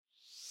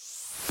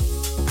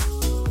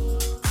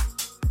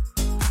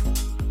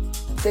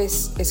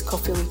This is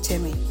Coffee with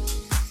Timmy.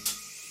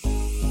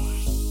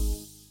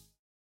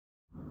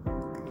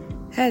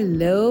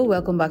 Hello,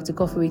 welcome back to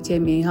Coffee with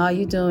Timmy. How are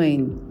you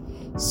doing?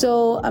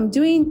 So I'm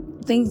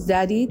doing Things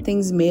Daddy,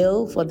 Things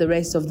Male for the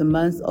rest of the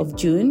month of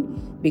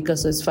June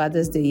because it's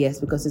Father's Day. Yes,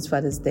 because it's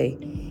Father's Day.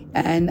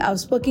 And I've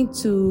spoken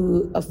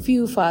to a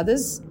few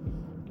fathers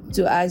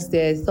to ask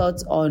their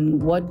thoughts on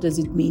what does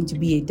it mean to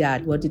be a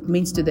dad, what it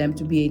means to them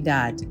to be a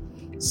dad.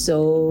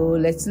 So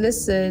let's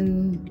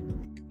listen.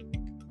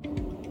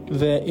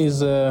 There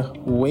is a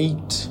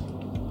weight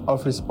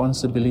of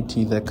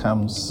responsibility that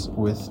comes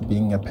with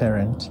being a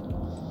parent.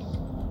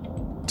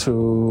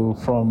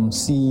 From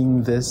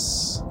seeing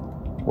this,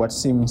 what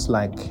seems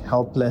like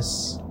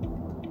helpless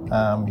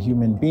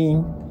human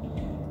being,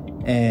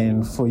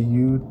 and for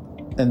you,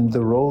 and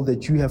the role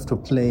that you have to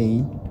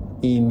play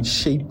in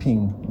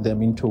shaping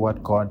them into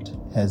what God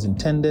has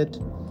intended.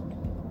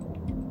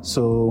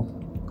 So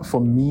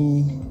for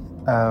me,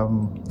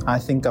 I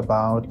think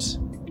about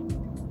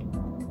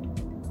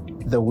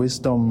the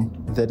wisdom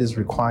that is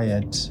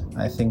required.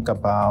 I think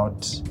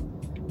about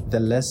the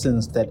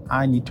lessons that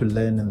I need to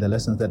learn and the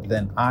lessons that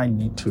then I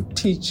need to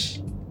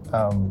teach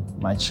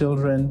my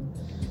children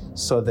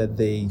so that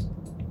they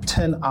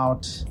turn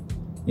out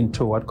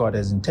into what God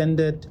has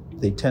intended.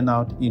 They turn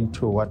out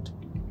into what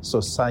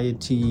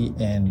society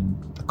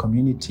and the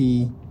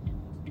community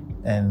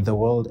and the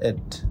world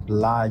at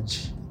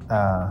large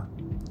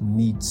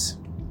needs.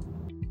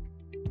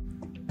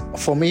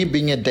 For me,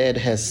 being a dad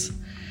has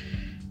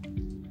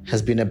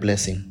been a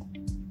blessing.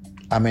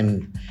 I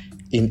mean,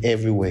 in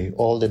every way,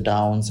 all the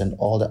downs and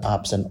all the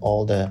ups and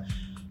all the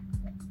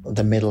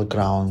middle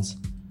grounds.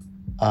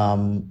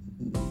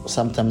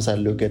 Sometimes I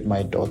look at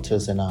my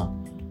daughters and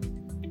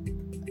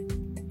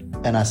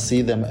I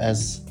see them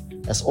as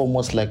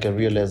almost like a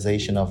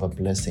realization of a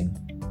blessing.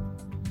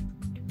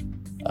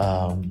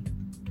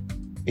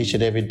 Each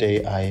and every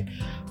day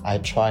I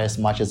try as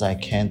much as I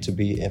can to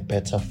be a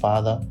better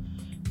father,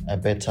 a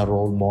better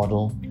role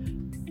model,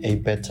 a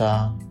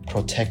better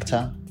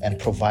protector and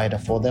provider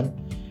for them.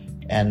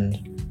 And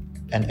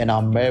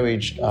our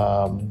marriage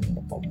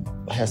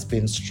has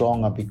been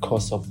stronger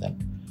because of them.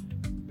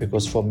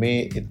 Because for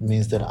me, it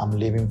means that I'm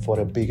living for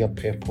a bigger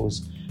purpose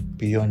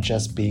beyond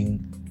just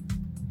being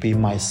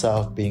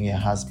myself, being a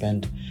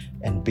husband,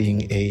 and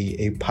being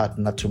a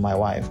partner to my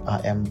wife.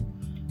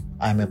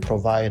 I'm a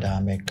provider,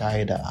 I'm a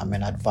guide, I'm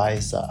an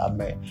advisor,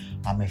 I'm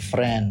a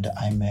friend,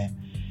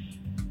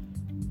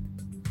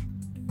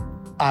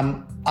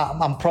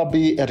 I'm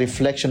probably a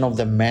reflection of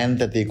the man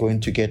that they're going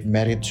to get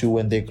married to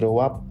when they grow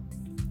up.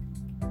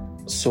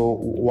 So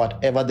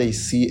whatever they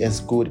see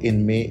as good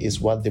in me is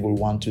what they will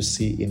want to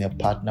see in a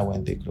partner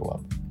when they grow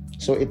up.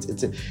 So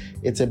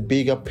it's a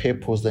bigger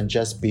purpose than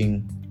just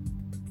being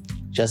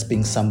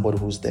somebody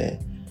who's there.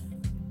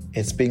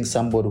 It's being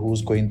somebody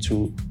who's going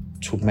to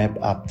map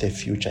up their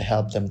future,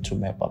 help them to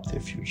map up their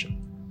future.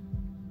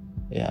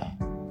 Yeah.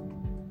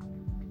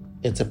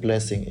 It's a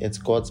blessing. It's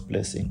God's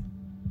blessing.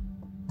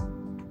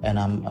 And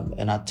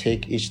I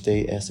take each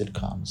day as it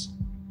comes.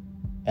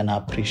 And I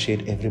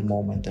appreciate every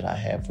moment that I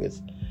have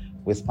with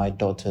my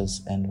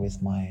daughters and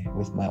with my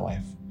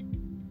wife.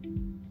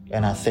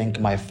 And I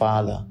thank my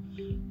father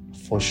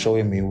for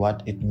showing me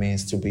what it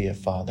means to be a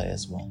father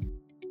as well.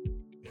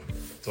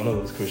 It's one of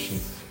those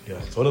questions. Yeah,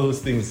 it's one of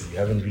those things you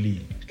haven't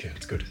really... Okay,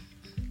 it's good.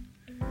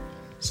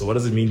 So what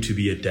does it mean to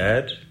be a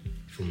dad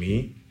for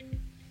me?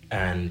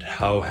 And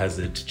how has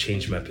it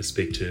changed my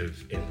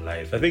perspective in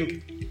life? I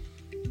think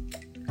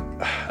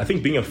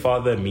being a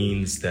father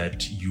means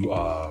that you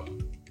are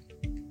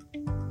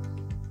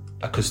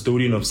a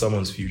custodian of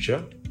someone's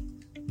future.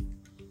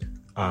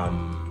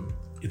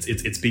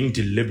 It's being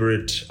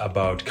deliberate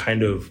about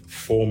kind of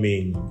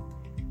forming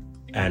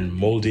and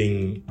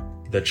molding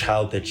the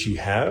child that you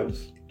have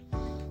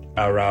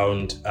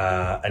around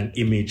an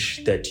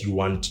image that you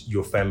want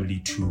your family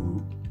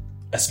to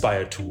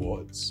aspire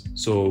towards.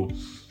 So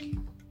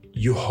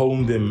you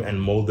hone them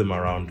and mold them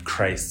around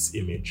Christ's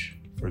image,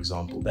 for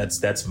example.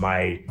 That's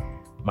my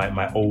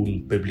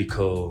own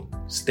biblical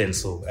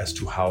stencil as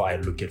to how I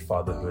look at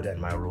fatherhood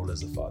and my role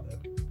as a father.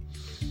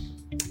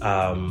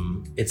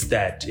 It's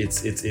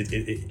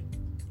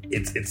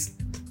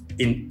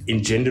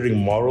engendering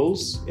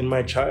morals in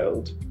my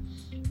child.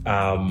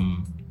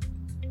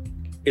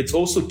 It's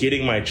also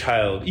getting my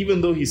child,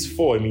 even though he's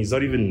 4, I mean, he's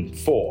not even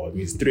 4, I mean,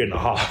 he's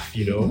 3.5,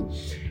 you know,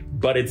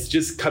 but it's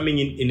just coming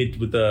in it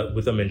with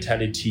a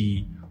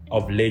mentality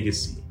of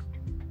legacy,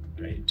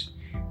 right?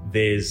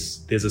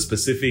 There's a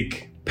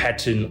specific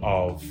pattern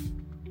of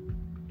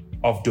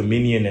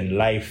dominion and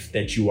life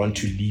that you want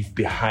to leave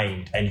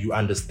behind, and you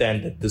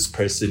understand that this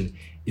person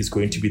is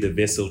going to be the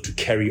vessel to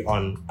carry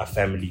on a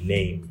family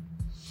name.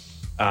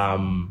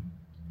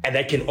 And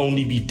that can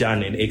only be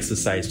done and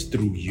exercised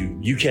through you.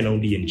 You can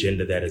only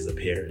engender that as a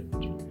parent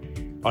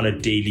on a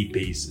daily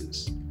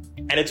basis.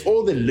 And it's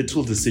all the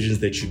little decisions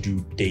that you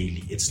do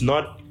daily. It's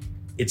not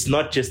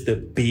just the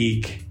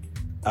big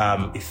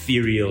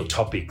ethereal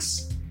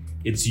topics.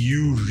 It's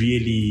you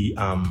really,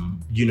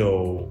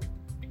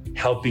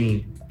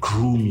 helping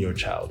groom your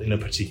child in a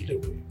particular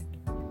way,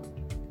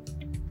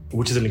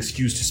 which is an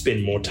excuse to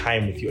spend more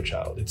time with your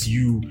child. It's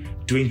you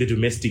doing the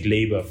domestic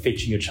labor,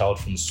 fetching your child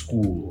from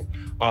school,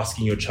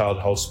 asking your child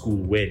how school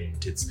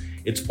went.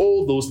 It's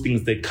all those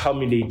things that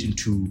culminate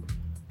into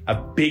a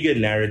bigger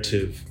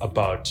narrative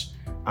about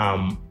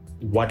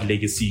what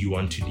legacy you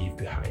want to leave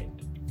behind.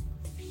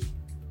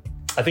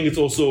 I think it's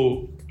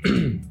also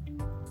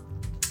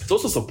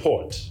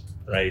support,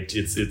 right?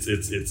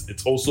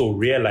 It's also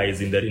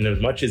realizing that in as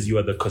much as you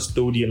are the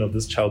custodian of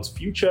this child's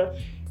future,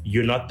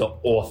 you're not the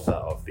author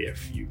of their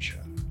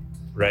future,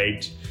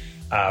 right?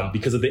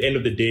 Because at the end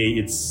of the day,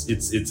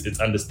 it's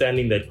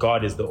understanding that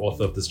God is the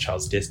author of this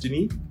child's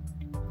destiny,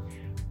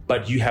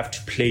 but you have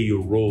to play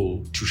your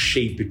role to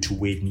shape it to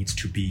where it needs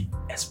to be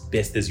as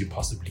best as you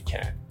possibly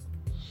can.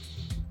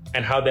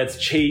 And how that's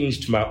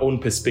changed my own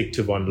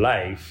perspective on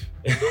life.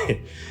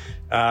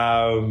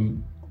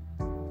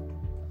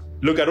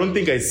 Look, I don't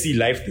think I see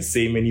life the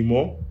same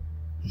anymore.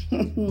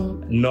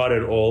 Not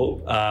at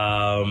all.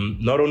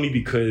 Not only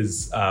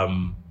because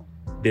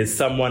there's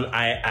someone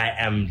I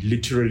am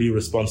literally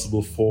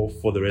responsible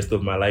for the rest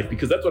of my life,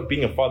 because that's what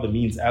being a father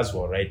means as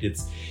well, right?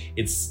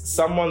 It's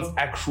someone's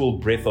actual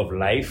breath of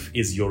life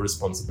is your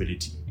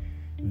responsibility.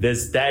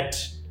 There's that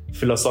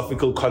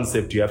philosophical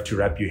concept you have to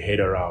wrap your head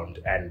around,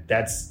 and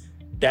that's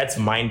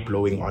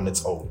mind-blowing on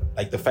its own.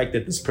 Like the fact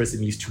that this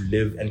person needs to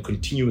live and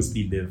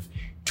continuously live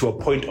to a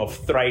point of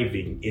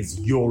thriving is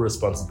your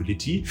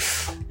responsibility,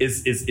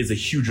 is a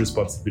huge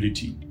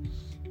responsibility.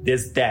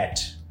 There's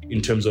that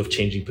in terms of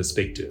changing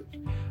perspective.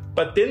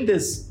 But then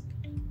there's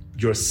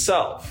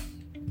yourself.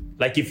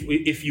 Like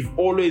if you've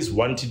always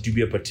wanted to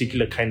be a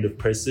particular kind of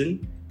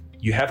person,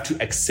 you have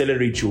to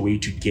accelerate your way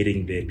to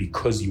getting there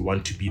because you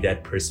want to be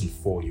that person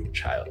for your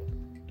child.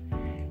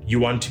 You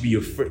want to be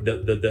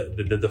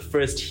the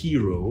first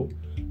hero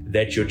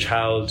that your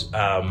child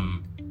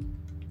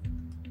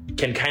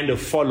can kind of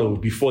follow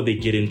before they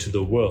get into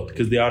the world,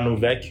 because there are no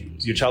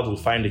vacuums. Your child will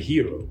find a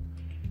hero,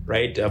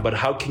 right? But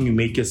how can you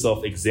make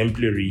yourself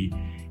exemplary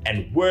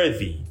and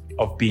worthy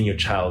of being your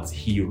child's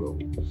hero?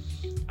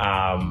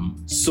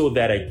 So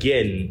that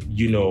again,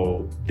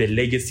 the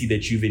legacy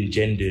that you've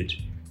engendered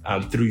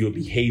through your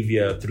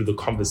behavior, through the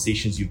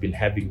conversations you've been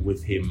having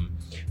with him,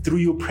 through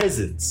your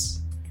presence,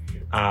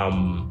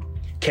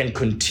 can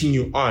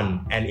continue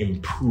on and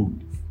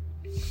improve.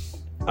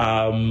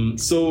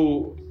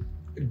 So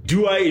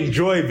do I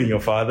enjoy being a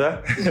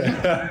father?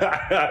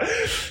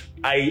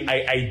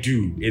 I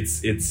do.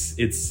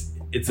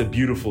 It's a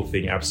beautiful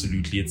thing.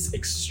 Absolutely. It's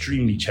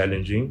extremely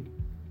challenging.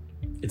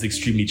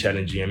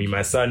 I mean,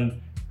 my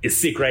son is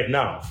sick right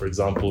now. For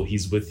example,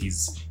 he's with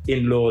his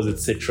in-laws,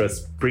 etc.,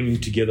 bringing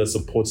together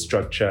support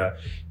structure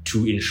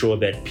to ensure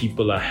that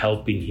people are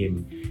helping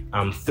him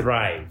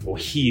thrive or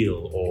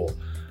heal or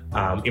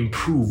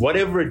improve,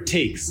 whatever it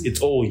takes.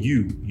 It's all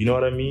you know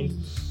what I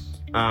mean?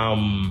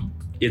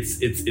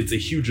 It's a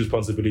huge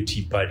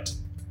responsibility, but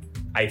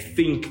I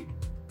think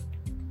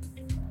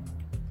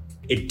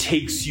it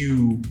takes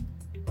you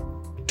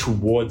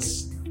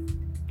towards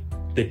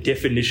the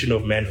definition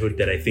of manhood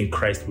that I think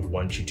Christ would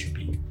want you to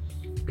be,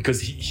 because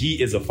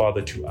he is a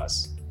father to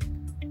us.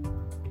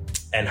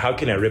 And how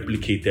can I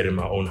replicate that in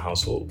my own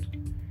household?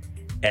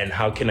 And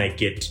how can I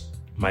get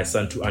my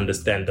son to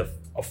understand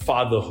a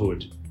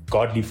fatherhood,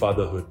 godly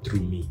fatherhood through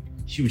me?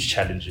 Huge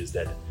challenges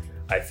that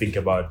I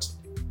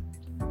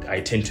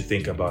tend to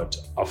think about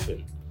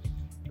often,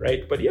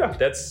 right? But yeah,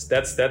 that's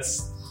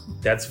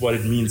what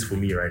it means for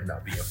me right now,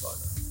 being a father.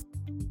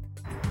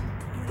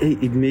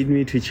 It made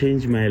me to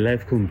change my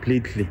life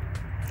completely.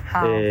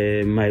 How?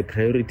 My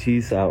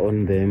priorities are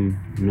on them,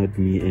 not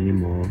me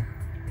anymore.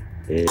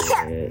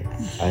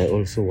 I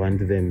also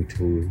want them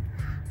to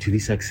be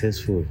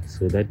successful,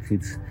 so that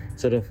puts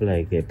sort of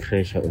like a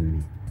pressure on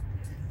me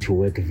to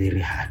work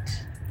very hard.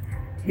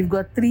 You've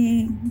got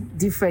 3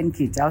 different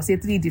kids. I'll say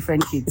 3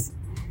 different kids.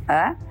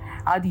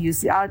 How do you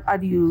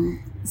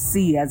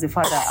see as a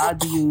father?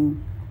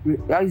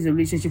 How is the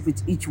relationship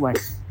with each one?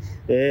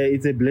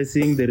 It's a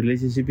blessing. The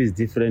relationship is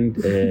different.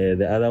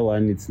 The other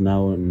one, it's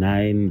now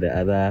 9. The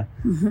other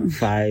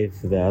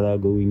 5. The other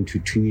going to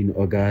 2 in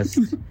August.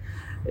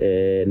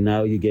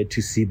 Now you get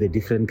to see the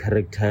different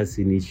characters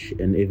in each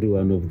and every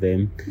one of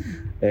them.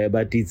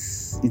 But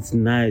it's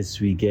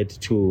nice. We get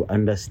to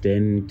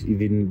understand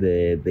even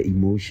the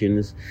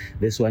emotions.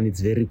 This one, it's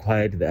very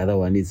quiet. The other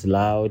one, it's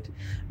loud.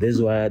 This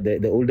one,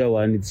 the older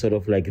one, it's sort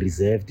of like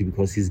reserved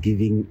because he's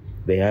giving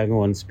the younger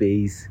one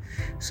space.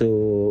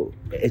 So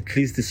at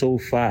least so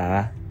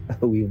far,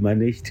 we've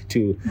managed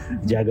to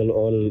juggle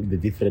all the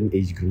different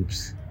age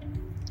groups.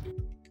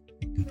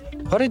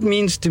 What it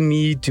means to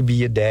me to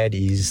be a dad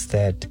is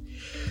that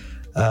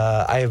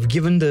I have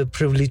given the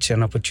privilege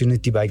and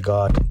opportunity by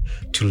God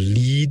to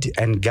lead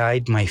and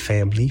guide my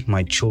family,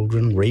 my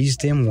children, raise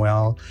them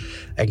well,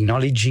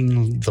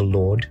 acknowledging the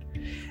Lord,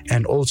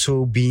 and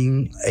also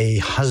being a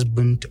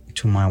husband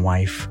to my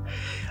wife.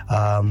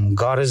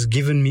 God has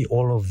given me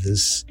all of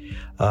this.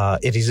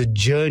 It is a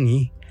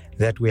journey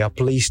that we are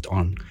placed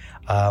on.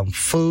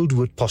 filled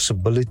with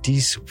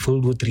possibilities,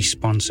 filled with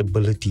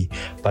responsibility,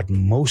 but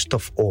most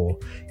of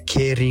all,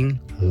 caring,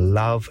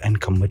 love,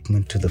 and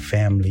commitment to the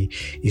family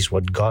is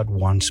what God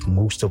wants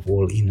most of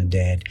all in a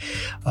dad.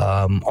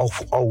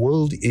 Our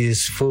world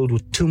is filled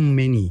with too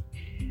many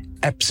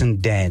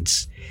absent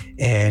dads,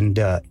 and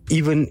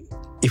even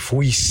if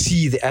we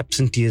see the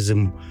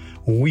absenteeism,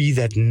 we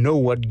that know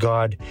what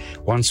God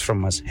wants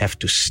from us have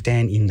to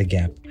stand in the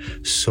gap.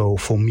 So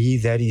for me,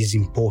 that is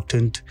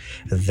important.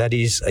 That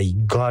is a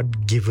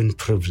God-given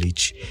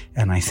privilege.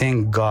 And I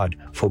thank God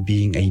for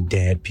being a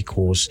dad,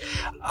 because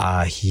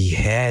He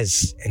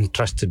has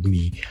entrusted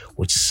me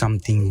with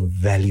something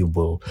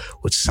valuable,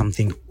 with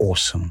something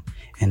awesome,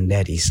 and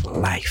that is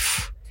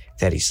life.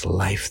 That is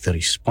life, the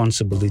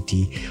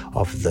responsibility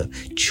of the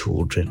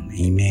children.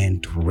 Amen.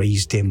 To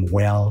raise them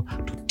well,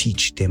 to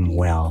teach them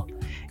well,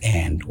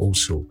 and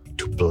also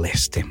to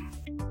bless them.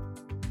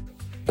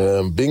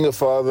 Being a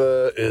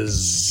father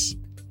is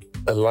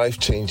a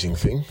life-changing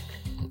thing.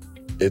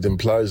 It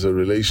implies a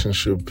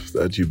relationship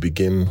that you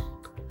begin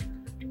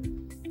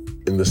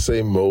in the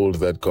same mold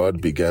that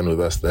God began with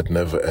us, that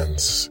never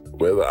ends.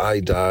 Whether I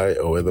die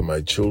or whether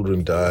my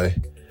children die,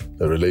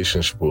 the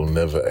relationship will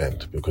never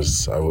end,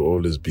 because I will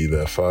always be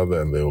their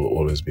father and they will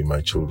always be my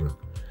children.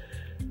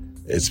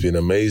 It's been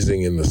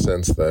amazing in the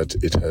sense that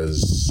it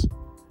has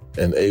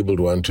enabled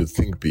one to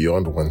think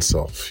beyond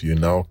oneself. You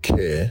now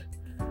care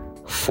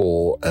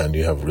for and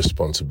you have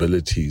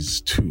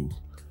responsibilities to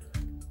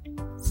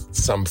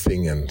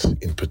something, and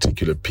in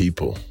particular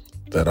people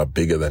that are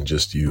bigger than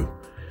just you.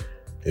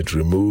 It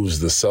removes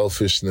the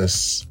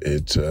selfishness.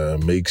 It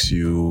makes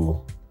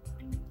you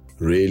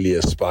really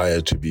aspire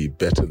to be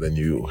better than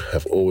you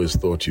have always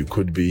thought you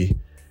could be.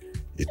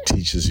 It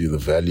teaches you the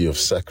value of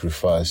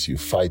sacrifice. You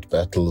fight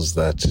battles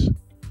that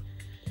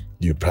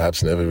you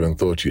perhaps never even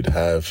thought you'd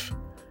have.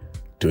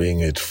 Doing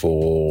it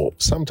for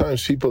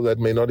sometimes people that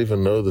may not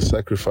even know the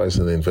sacrifice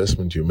and the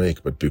investment you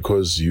make, but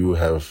because you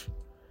have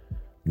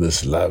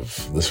this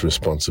love, this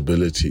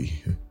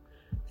responsibility,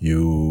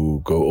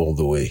 you go all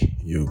the way.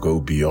 You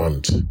go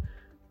beyond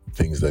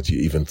things that you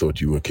even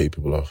thought you were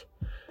capable of.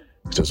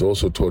 It has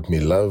also taught me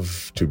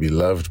love, to be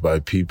loved by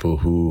people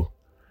who,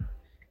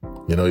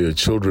 your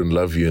children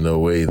love you in a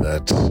way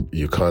that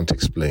you can't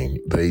explain.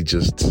 They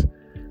just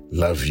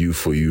love you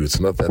for you. It's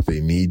not that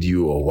they need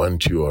you or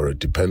want you or are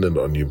dependent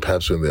on you.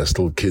 Perhaps when they're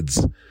still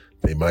kids,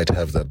 they might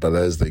have that. But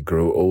as they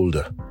grow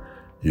older,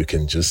 you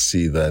can just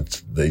see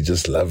that they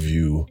just love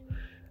you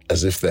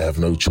as if they have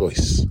no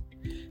choice.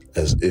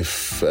 As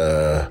if,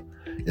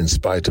 in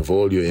spite of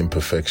all your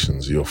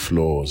imperfections, your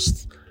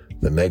flaws,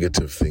 the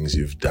negative things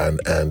you've done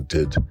and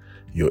did,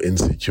 your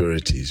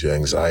insecurities, your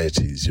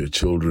anxieties, your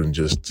children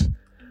just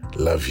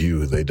love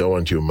you. They don't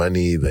want your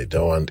money. They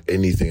don't want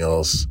anything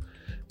else.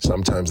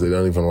 Sometimes they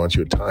don't even want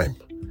your time,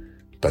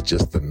 but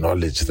just the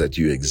knowledge that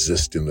you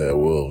exist in their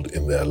world,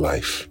 in their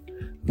life.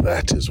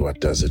 That is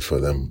what does it for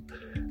them.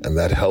 And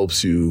that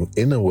helps you,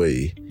 in a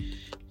way,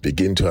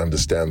 begin to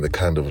understand the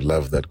kind of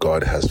love that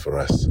God has for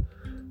us.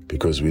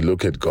 Because we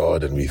look at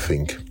God and we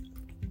think,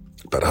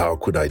 but how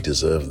could I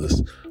deserve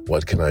this?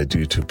 What can I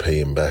do to pay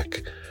Him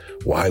back?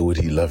 Why would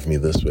He love me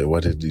this way?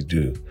 What did He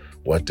do?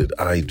 What did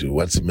I do?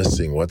 What's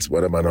missing?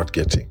 What am I not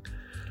getting?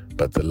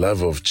 But the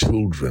love of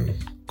children,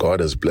 God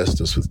has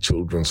blessed us with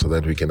children so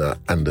that we can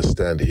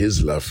understand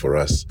His love for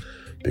us,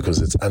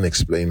 because it's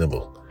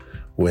unexplainable.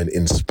 When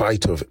in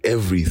spite of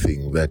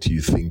everything that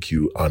you think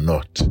you are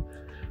not,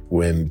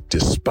 when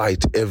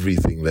despite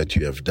everything that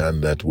you have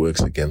done that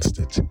works against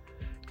it,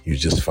 you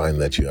just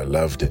find that you are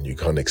loved and you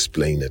can't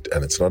explain it.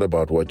 And it's not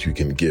about what you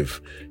can give,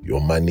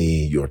 your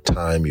money, your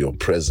time, your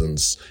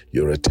presence,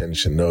 your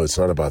attention. No, it's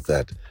not about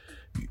that.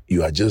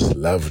 You are just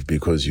loved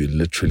because you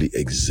literally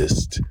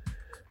exist.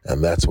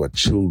 And that's what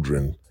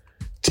children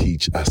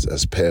teach us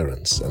as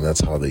parents. And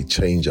that's how they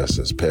change us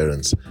as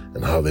parents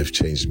and how they've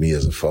changed me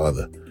as a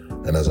father.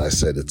 And as I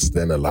said, it's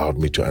then allowed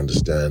me to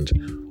understand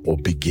or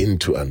begin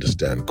to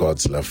understand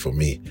God's love for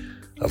me.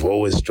 I've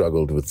always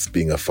struggled with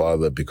being a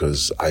father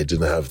because I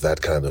didn't have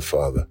that kind of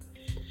father.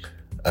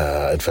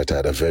 In fact, I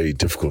had a very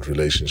difficult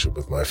relationship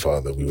with my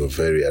father. We were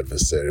very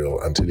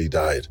adversarial until he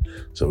died,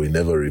 so we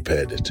never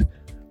repaired it.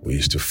 We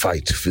used to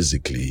fight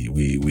physically.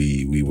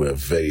 We were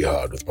very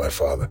hard with my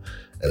father,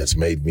 and it's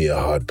made me a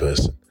hard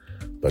person.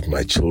 But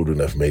my children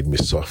have made me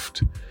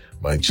soft.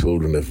 My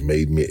children have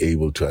made me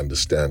able to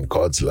understand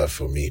God's love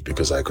for me,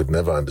 because I could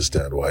never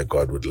understand why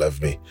God would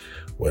love me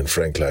when,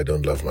 frankly, I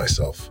don't love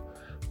myself.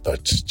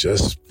 But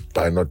just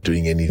by not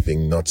doing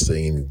anything, not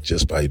saying,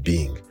 just by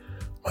being,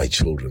 my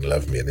children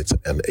love me, and it's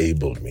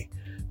enabled me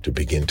to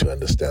begin to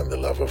understand the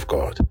love of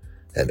God.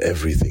 And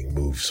everything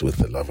moves with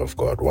the love of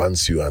God.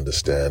 Once you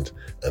understand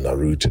and are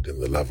rooted in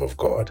the love of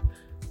God,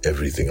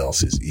 everything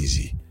else is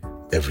easy.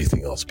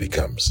 Everything else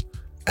becomes,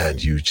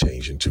 and you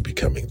change into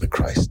becoming the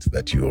Christ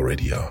that you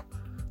already are.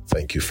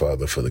 Thank you,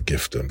 Father, for the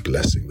gift and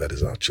blessing that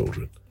is our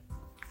children.